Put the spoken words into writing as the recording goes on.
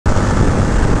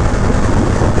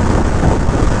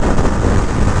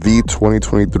the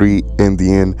 2023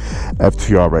 Indian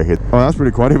FTR right here. Oh, that's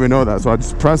pretty cool. I didn't even know that. So I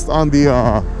just pressed on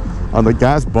the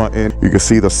gas button. You can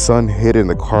see the sun hitting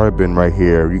the carbon right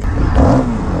here.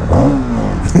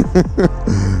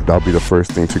 That'll be the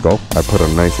first thing to go. I put a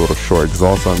nice little short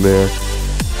exhaust on there.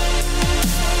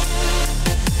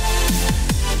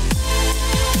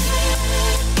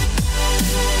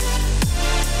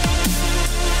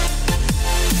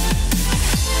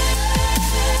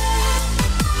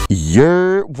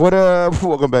 What up?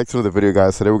 Welcome back to another video,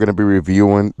 guys. Today we're going to be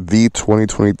reviewing the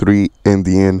 2023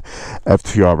 Indian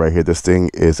FTR right here. This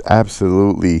thing is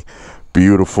absolutely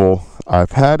beautiful.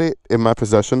 I've had it in my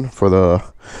possession for the,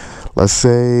 let's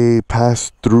say,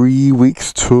 past 3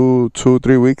 weeks, two or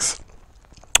 3 weeks.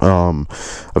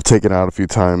 I've taken it out a few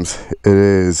times. It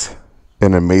is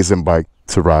an amazing bike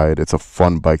to ride. It's a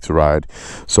fun bike to ride.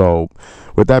 So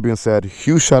with that being said,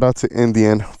 huge shout out to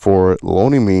Indian for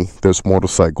loaning me this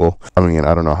motorcycle. I mean,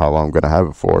 I don't know how long I'm gonna have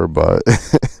it for, but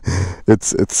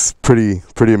it's pretty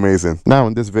amazing. Now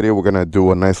in this video, we're gonna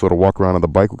do a nice little walk around of the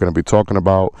bike. We're gonna be talking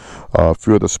about a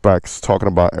few of the specs, talking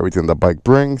about everything the bike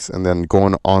brings, and then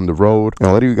going on the road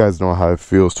and letting you guys know how it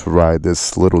feels to ride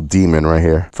this little demon right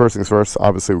here. First things first,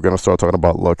 obviously we're gonna start talking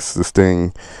about looks. This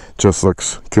thing just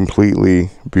looks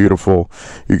completely beautiful.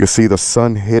 You can see the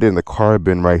sun hitting the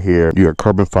carbon right here. You got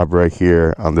carbon fiber right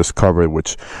here on this cover,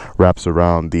 which wraps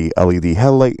around the LED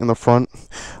headlight in the front.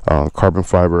 Carbon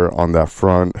fiber on that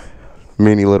front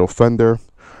mini little fender,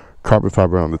 carbon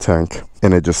fiber on the tank,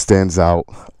 and it just stands out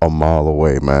a mile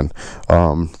away, man.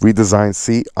 Redesigned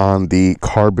seat on the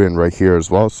carbon right here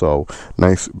as well, so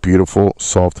nice, beautiful,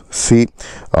 soft seat.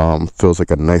 Feels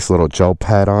like a nice little gel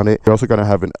pad on it. You're also gonna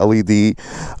have an LED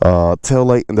tail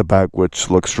light in the back, which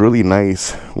looks really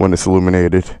nice when it's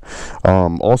illuminated.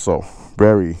 Also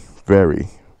very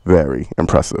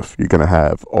impressive. You're gonna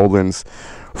have Öhlins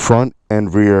front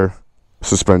and rear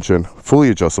suspension, fully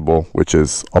adjustable, which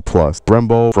is a plus.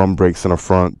 Brembo front brakes in the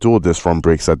front, dual disc front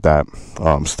brakes at that.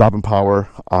 Stopping power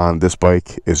on this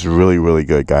bike is really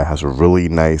good, guy. It has a really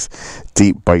nice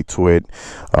deep bite to it,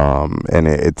 and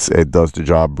it does the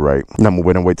job right. Now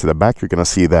moving away to the back, you're gonna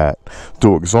see that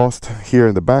dual exhaust here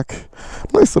in the back.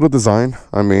 Nice little design.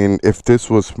 I mean, if this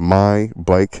was my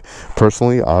bike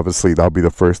personally, obviously that'll be the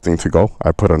first thing to go.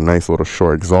 I put a nice little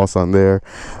short exhaust on there,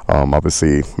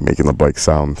 obviously making the bike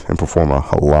sound and perform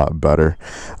a lot better.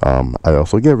 I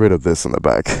also get rid of this in the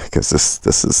back because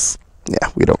this is, yeah,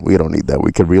 we don't need that.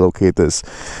 We could relocate this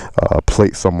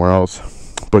plate somewhere else.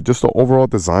 But just the overall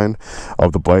design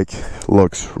of the bike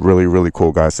looks really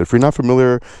cool, guys. If you're not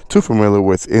too familiar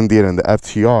with Indian and the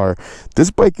FTR,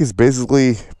 this bike is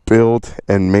basically built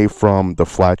and made from the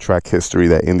flat track history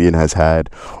that Indian has had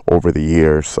over the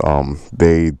years.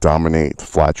 They dominate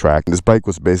flat track. This bike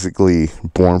was basically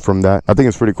born from that. I think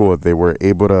it's pretty cool that they were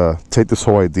able to take this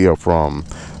whole idea from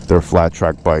their flat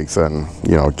track bikes and,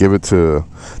 you know, give it to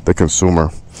the consumer.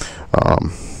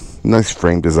 Nice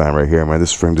frame design right here, man.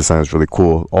 This frame design is really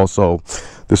cool. Also,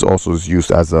 this also is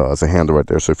used as a handle right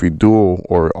there. So if you do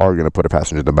or are going to put a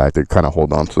passenger in the back, they kind of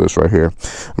hold on to this right here.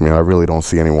 I mean, I really don't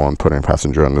see anyone putting a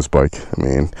passenger on this bike. I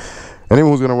mean,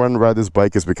 anyone who's going to run and ride this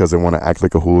bike is because they want to act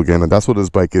like a hooligan, and that's what this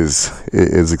bike is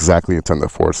exactly intended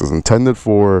for. It's intended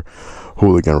for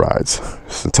hooligan rides.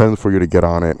 It's intended for you to get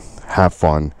on it, have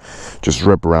fun, just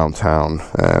rip around town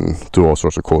and do all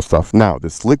sorts of cool stuff. Now,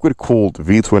 this liquid cooled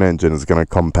V-twin engine is going to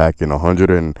come packed in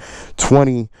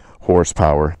 120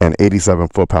 horsepower and 87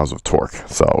 foot-pounds of torque.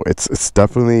 So it's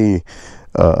definitely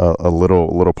a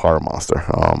little power monster.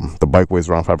 The bike weighs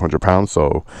around 500 pounds,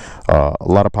 so a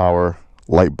lot of power.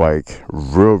 Light bike,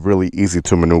 really easy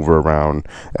to maneuver around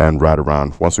and ride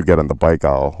around. Once we get on the bike,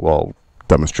 I'll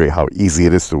demonstrate how easy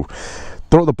it is to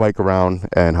throw the bike around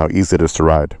and how easy it is to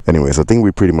ride. Anyways, I think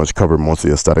we pretty much covered most of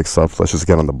the aesthetic stuff. Let's just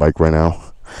get on the bike right now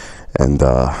and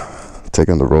take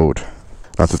on the road.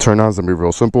 Now to turn on is gonna be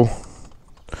real simple.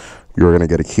 You're gonna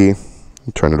get a key,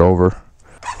 turn it over.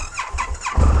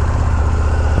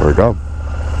 There we go.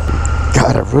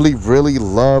 God, I really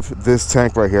love this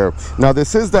tank right here. Now,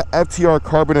 this is the FTR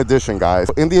Carbon Edition, guys.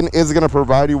 Indian is going to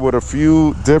provide you with a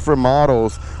few different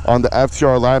models on the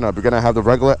FTR lineup. You're going to have the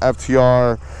regular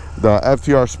FTR, the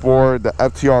FTR Sport, the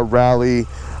FTR Rally,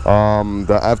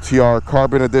 the FTR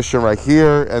Carbon Edition right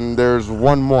here, and there's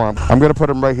one more. I'm going to put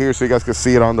them right here so you guys can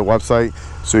see it on the website,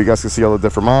 so you guys can see all the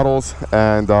different models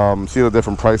and see the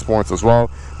different price points as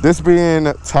well. This being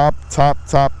top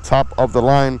of the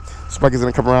line, this bike is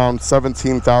going to come around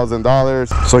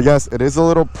 $17,000. So yes, it is a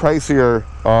little pricier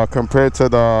compared to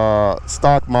the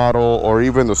stock model or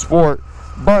even the Sport,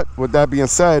 but with that being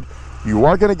said, you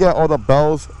are going to get all the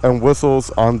bells and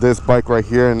whistles on this bike right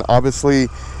here. And obviously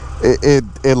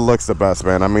it looks the best,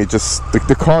 man. I mean, just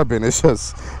the carbon, it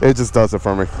just does it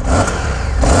for me.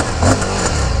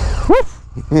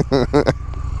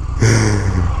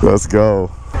 Let's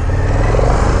go.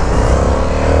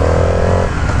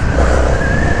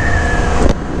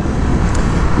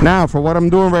 Now for what I'm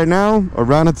doing right now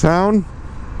around the town,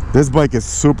 this bike is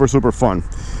super fun.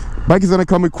 Bike is going to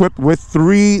come equipped with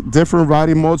 3 different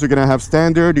riding modes. You're going to have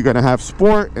standard, you're going to have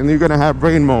sport, and you're going to have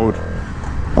rain mode.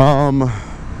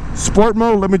 Sport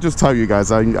mode, let me just tell you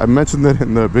guys, I mentioned it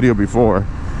in the video before,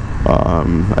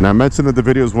 and I mentioned in the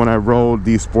videos when I rode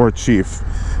the Sport Chief.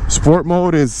 Sport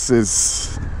mode it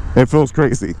feels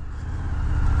crazy.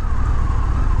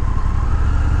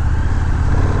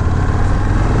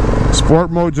 Sport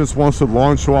mode just wants to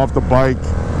launch you off the bike.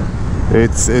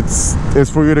 It's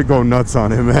for you to go nuts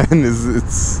on it, man.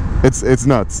 It's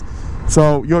nuts.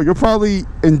 So you'll probably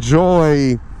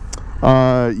enjoy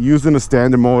using the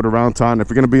standard mode around town. If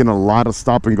you're going to be in a lot of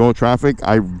stop and go traffic,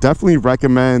 I definitely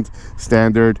recommend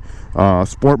standard.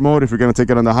 Sport mode, if you're going to take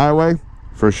it on the highway,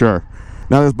 for sure.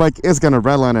 Now this bike is going to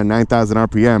redline at 9,000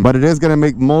 RPM, but it is going to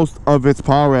make most of its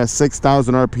power at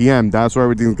 6,000 RPM. That's where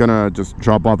everything's going to just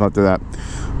drop off after that.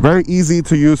 Very easy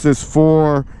to use this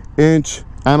 4-inch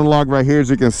analog right here, as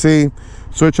you can see.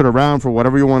 Switch it around for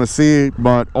whatever you want to see,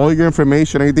 but all your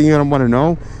information, anything you don't want to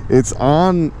know, it's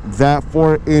on that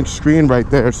 4-inch screen right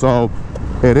there. So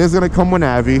it is going to come with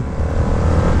Navi.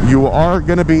 You are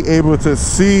going to be able to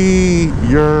see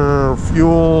your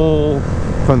fuel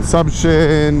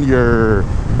consumption, your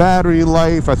battery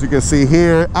life, as you can see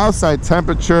here, outside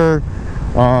temperature,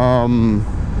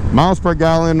 miles per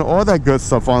gallon, all that good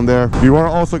stuff on there. You are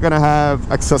also going to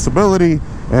have accessibility,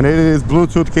 and it is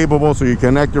Bluetooth capable, so you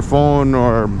connect your phone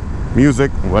or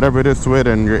music, whatever it is, to it,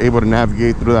 and you're able to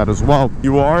navigate through that as well.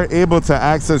 You are able to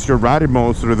access your riding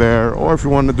modes through there, or if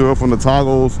you want to do it from the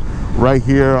toggles right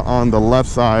here on the left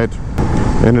side.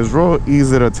 And it's real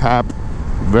easy to tap,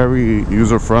 very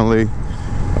user-friendly.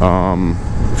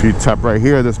 If you tap right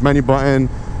here, this menu button,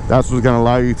 that's what's going to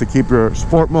allow you to keep your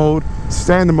sport mode,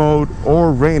 standard mode,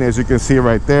 or rain, as you can see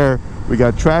right there. We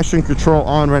got traction control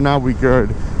on right now. We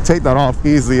could take that off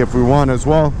easily if we want as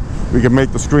well. We can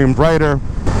make the screen brighter.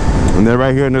 And then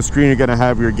right here in the screen, you're going to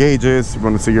have your gauges. You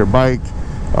want to see your bike,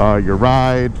 your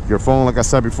ride, your phone, like I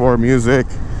said before, music,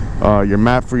 your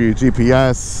map for your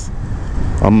GPS,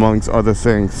 amongst other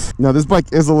things. Now this bike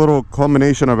is a little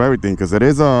culmination of everything, because it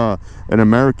is an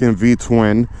American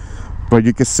V-twin, but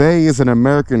you could say it's an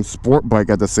American sport bike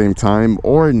at the same time,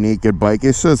 or a naked bike.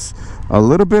 It's just a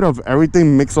little bit of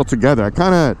everything mixed all together.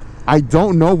 I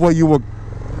don't know what you would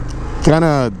kind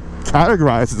of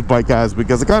categorize this bike as,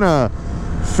 because it kind of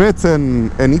fits in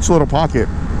each little pocket.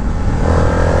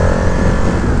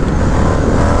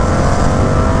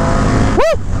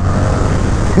 Woo!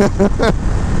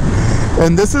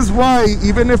 And this is why,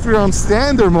 even if you're on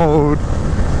standard mode,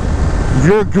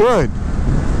 you're good.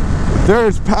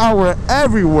 There's power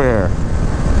everywhere.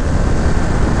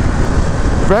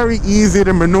 Very easy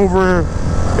to maneuver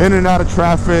in and out of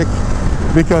traffic,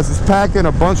 because it's packing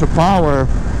a bunch of power.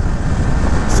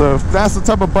 So if that's the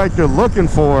type of bike you're looking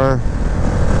for,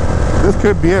 this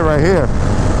could be it right here.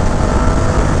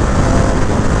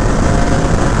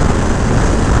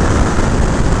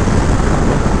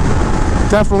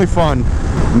 Definitely fun.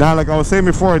 Now, like I was saying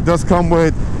before, it does come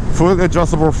with fully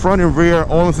adjustable front and rear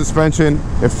all-in suspension.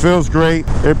 It feels great.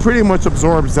 It pretty much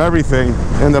absorbs everything,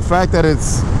 and the fact that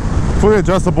it's fully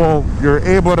adjustable, you're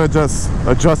able to just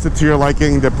adjust it to your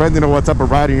liking depending on what type of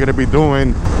riding you're going to be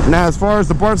doing. Now, as far as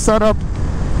the bar setup,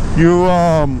 you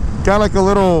got like a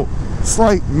little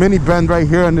slight mini bend right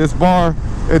here in this bar.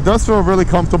 It does feel really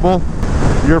comfortable.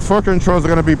 Your foot controls are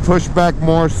going to be pushed back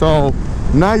more, so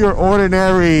not your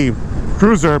ordinary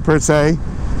cruiser per se.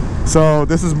 So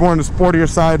this is more on the sportier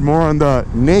side, more on the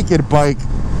naked bike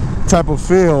type of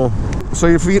feel. So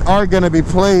your feet are going to be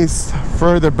placed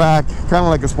further back, kind of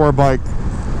like a sport bike,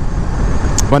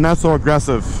 but not so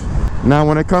aggressive. Now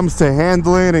when it comes to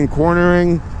handling and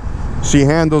cornering, she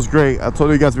handles great. I told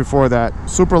you guys before that.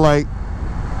 Super light.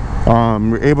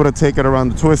 You're able to take it around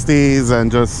the twisties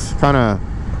and just kind of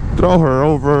throw her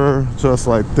over just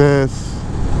like this.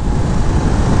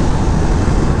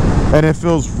 And it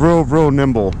feels real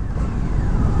nimble.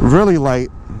 Really light,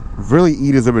 really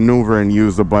easy to maneuver and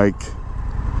use the bike.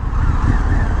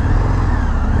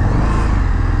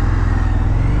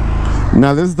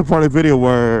 Now this is the part of the video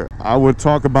where I would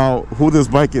talk about who this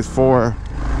bike is for.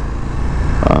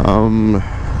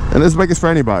 And this bike is for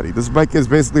anybody. This bike is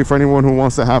basically for anyone who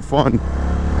wants to have fun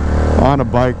on a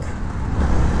bike.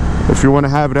 If you want to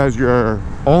have it as your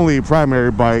only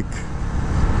primary bike,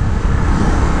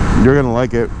 you're gonna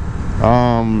like it.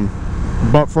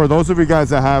 But for those of you guys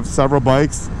that have several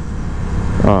bikes,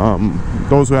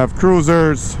 those who have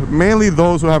cruisers, mainly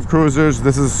those who have cruisers,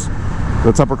 this is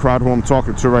the type of crowd who I'm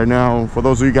talking to right now. For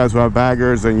those of you guys who have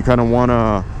baggers and you kind of want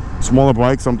a smaller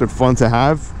bike, something fun to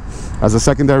have as a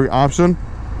secondary option,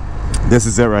 this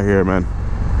is it right here, man.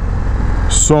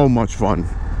 So much fun,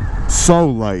 so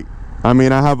light. I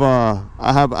mean, I have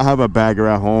a bagger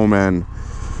at home, and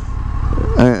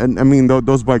I mean,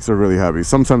 those bikes are really heavy.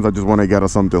 Sometimes I just want to get on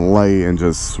something light and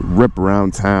just rip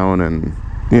around town, and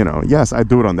you know, yes, I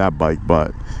do it on that bike,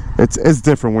 but it's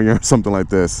different when you're on something like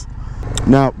this.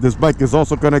 Now, this bike is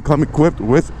also going to come equipped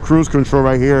with cruise control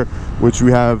right here, which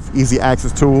we have easy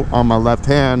access to on my left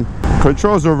hand.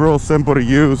 Controls are real simple to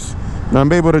use. Now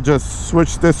I'm able to just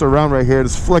switch this around right here,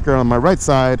 this flicker on my right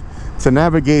side, to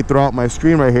navigate throughout my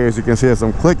screen right here. As you can see, as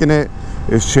I'm clicking it,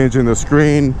 it's changing the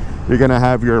screen. You're gonna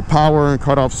have your power and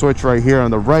cutoff switch right here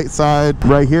on the right side.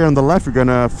 Right here on the left, you're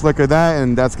gonna flicker that,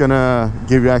 and that's gonna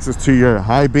give you access to your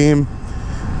high beam,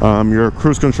 your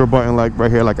cruise control button, like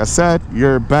right here, like I said,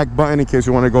 your back button in case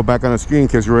you want to go back on the screen in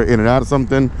case you're in and out of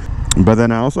something. But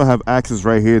then I also have access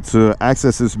right here to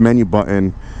access this menu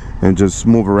button and just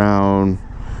move around.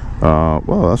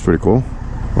 Well, that's pretty cool.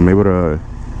 I'm able to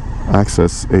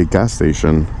access a gas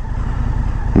station.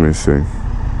 Let me see.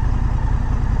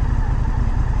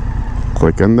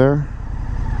 Click in there.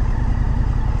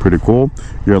 Pretty cool.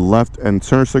 Your left and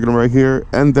turn signal right here,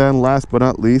 and then last but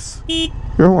not least,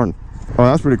 your horn. Oh,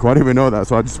 that's pretty cool. I didn't even know that.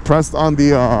 So I just pressed on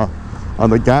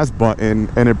the gas button,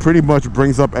 and it pretty much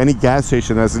brings up any gas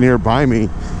station that's nearby me.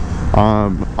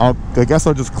 I guess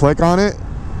I'll just click on it.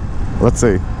 Let's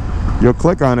see. You'll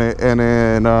click on it, and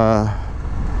then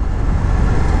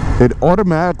it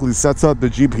automatically sets up the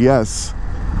GPS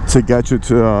to get you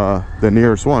to the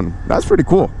nearest one. That's pretty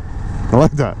cool. I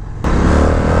like that.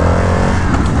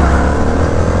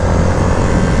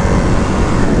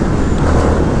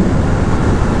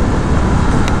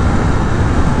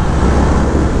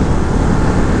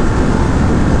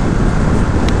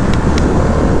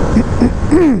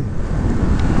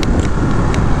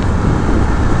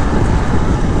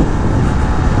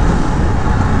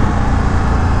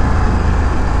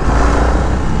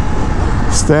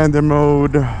 Standard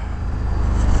mode.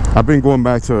 I've been going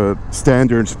back to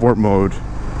standard sport mode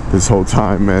this whole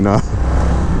time, and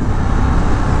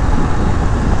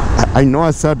I know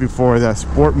I said before that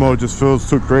sport mode just feels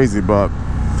too crazy, but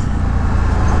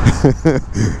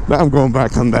now I'm going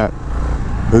back on that.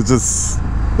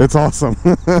 It's awesome.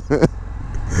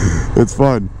 It's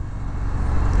fun.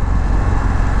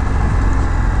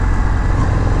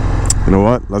 You know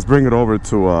what? Let's bring it over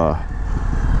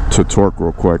to torque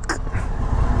real quick.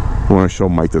 I want to show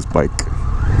Mike this bike,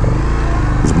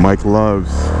 because Mike loves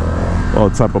all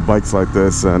type of bikes like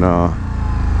this, and I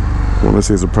want to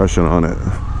see his impression on it.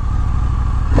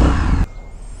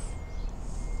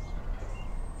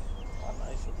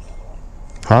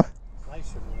 Huh?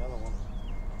 Nicer than the other one.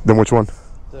 Then which one?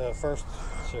 The first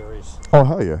series. Oh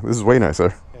hell yeah, this is way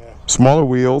nicer. Yeah. Smaller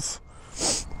wheels.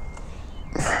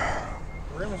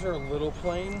 Rims are a little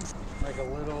plain, like a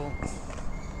little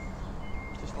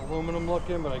just aluminum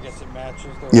looking, but I guess it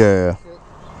matches the Yeah. Is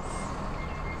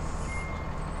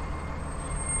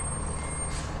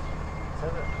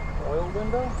that an oil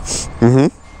window? Mm-hmm.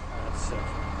 That's sick.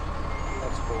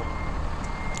 That's cool.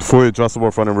 Fully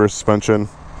adjustable front and rear suspension.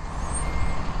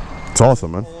 It's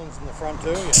awesome, man. Olin's in the front too?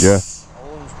 Yeah.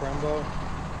 Olin's Brembo.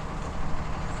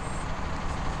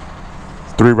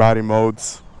 3 riding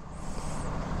modes.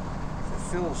 It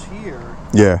fills here.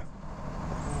 Yeah.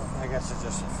 I guess it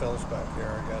just fills back there,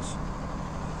 I guess.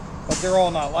 But they're all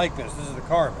not like this. This is the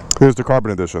carbon. Here's the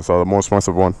carbon edition, so the most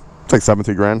expensive one. It's like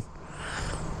 70 grand.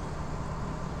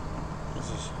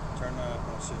 This is turn the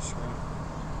let's see screen.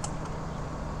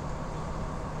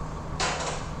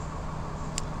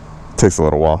 Takes a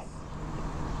little while.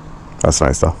 That's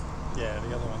nice though. Yeah,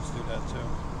 the other ones do that too.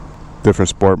 Different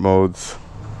sport modes.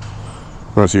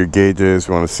 You want to see your gauges.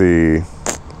 You want to see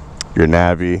your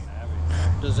navi.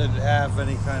 Does it have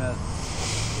any kind of,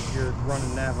 if you're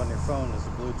running nav on your phone, is the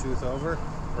Bluetooth over,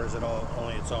 or is it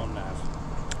only its own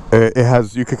nav? It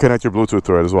has. You can connect your Bluetooth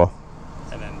to it as well.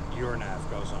 And then your nav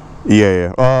goes on.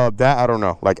 Yeah, yeah. That I don't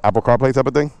know. Like Apple CarPlay type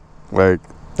of thing. Like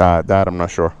that I'm not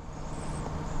sure.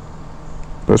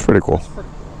 But it's pretty cool. That's pretty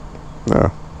cool.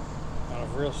 Yeah. On a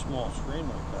real small screen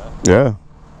like that. Yeah.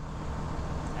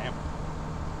 Damn.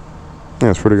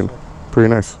 Yeah, it's pretty good. Pretty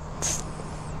nice.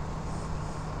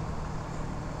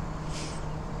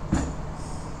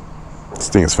 This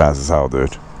thing is fast as hell,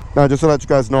 dude. Now, just to let you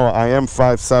guys know, I am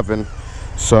 5'7",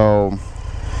 so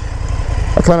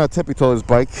I kind of tippy-toe this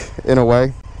bike in a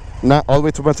way. not all the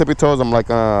way to my tippy toes. I'm like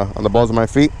on the balls of my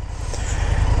feet.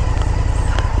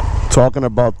 Talking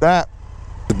about that,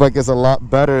 this bike is a lot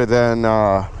better than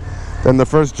the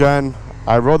first gen.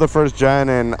 I rode the first gen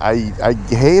and I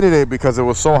hated it because it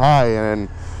was so high and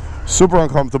super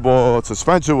uncomfortable.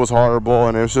 Suspension was horrible,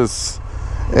 and it was just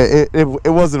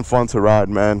it wasn't fun to ride,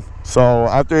 man. So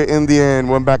after Indian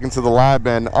went back into the lab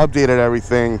and updated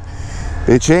everything,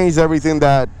 they changed everything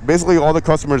that basically all the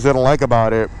customers didn't like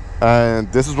about it,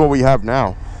 and this is what we have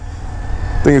now.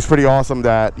 I think it's pretty awesome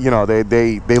that, you know,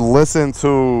 they listen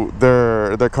to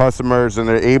their customers, and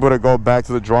they're able to go back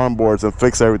to the drawing boards and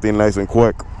fix everything nice and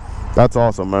quick. That's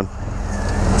awesome, man.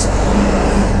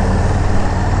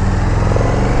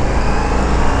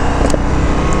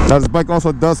 Now this bike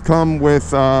also does come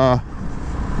with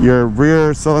your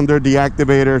rear cylinder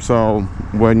deactivator, so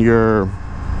when you're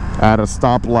at a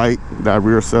stoplight, that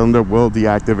rear cylinder will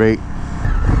deactivate.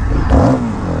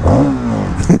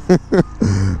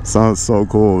 Sounds so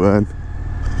cool, man.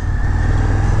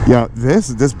 Yeah,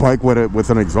 this bike with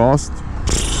an exhaust,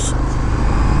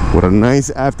 with a nice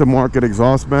aftermarket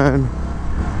exhaust, man,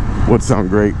 would sound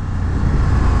great.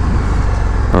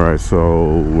 All right,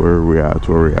 so where are we at?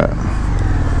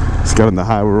 Let's get on the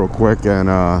highway real quick and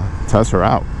test her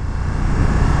out.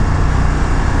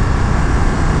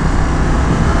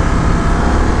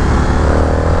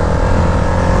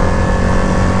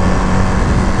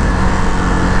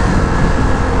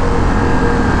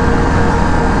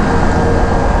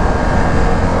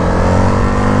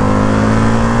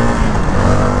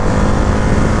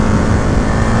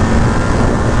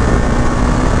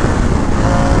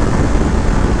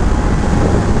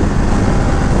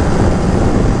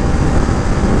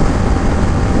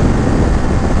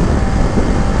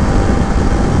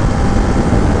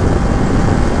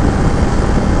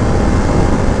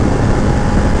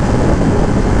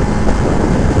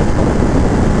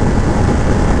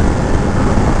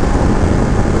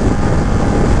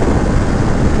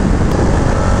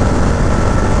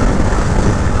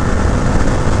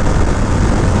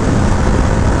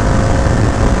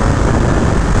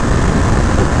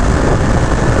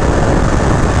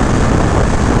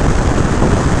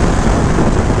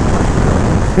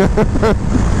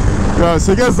 Yeah,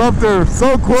 she gets up there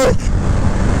so quick.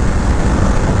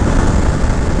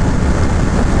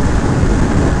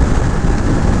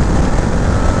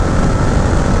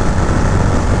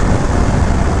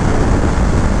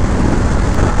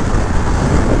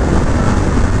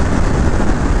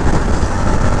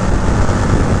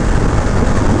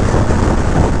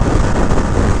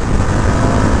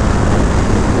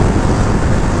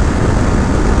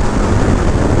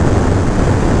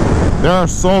 There are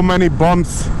so many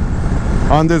bumps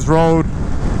on this road,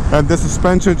 and this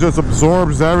suspension just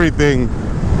absorbs everything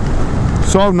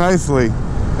so nicely.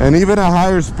 And even at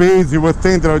higher speeds, you would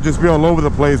think that it would just be all over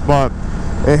the place, but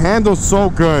it handles so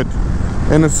good,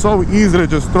 and it's so easy to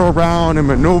just throw around and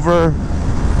maneuver.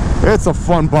 It's a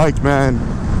fun bike, man.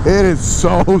 It is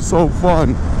so fun.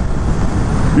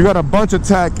 You got a bunch of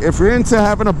tech. If you're into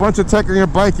having a bunch of tech on your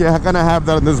bike, you're gonna have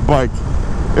that on this bike.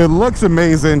 It looks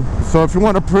amazing. So if you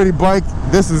want a pretty bike,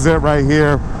 this is it right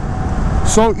here.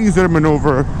 So easy to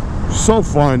maneuver, so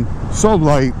fun, so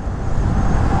light,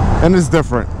 and it's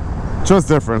different, just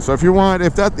different. So if you want,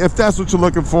 if that's what you're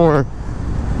looking for,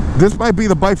 this might be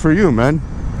the bike for you, man.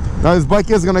 Now this bike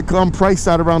is gonna come priced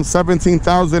at around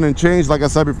 17,000 and change. Like I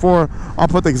said before, I'll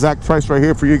put the exact price right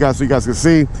here for you guys so you guys can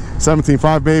see.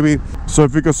 17.5, baby. So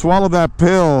if you could swallow that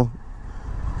pill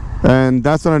and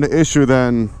that's not an issue,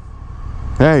 then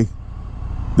hey,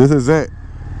 this is it.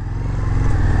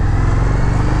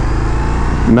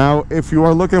 Now if you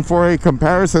are looking for a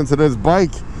comparison to this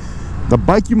bike, the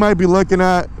bike you might be looking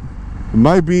at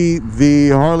might be the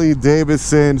Harley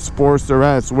Davidson Sportster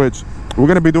S, which we're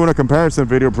going to be doing a comparison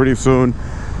video pretty soon,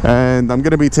 and I'm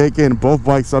going to be taking both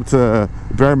bikes up to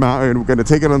Bear Mountain. We're going to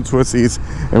take it on twisties,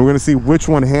 and we're going to see which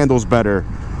one handles better.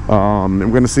 We're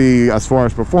going to see as far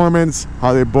as performance,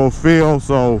 how they both feel.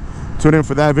 So tune in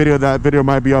for that video. That video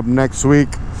might be up next week.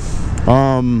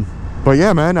 But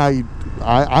yeah, man,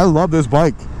 I love this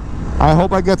bike. I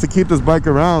hope I get to keep this bike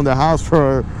around the house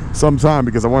for some time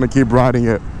because I want to keep riding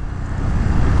it.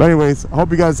 But anyways, I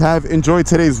hope you guys have enjoyed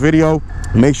today's video.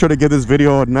 Make sure to give this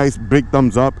video a nice big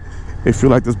thumbs up if you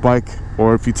like this bike,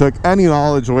 or if you took any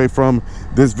knowledge away from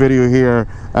this video here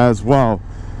as well.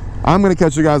 I'm going to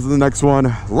catch you guys in the next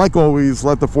one. Like always,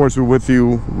 let the force be with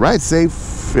you. Ride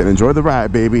safe and enjoy the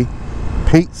ride, baby.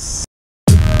 Peace.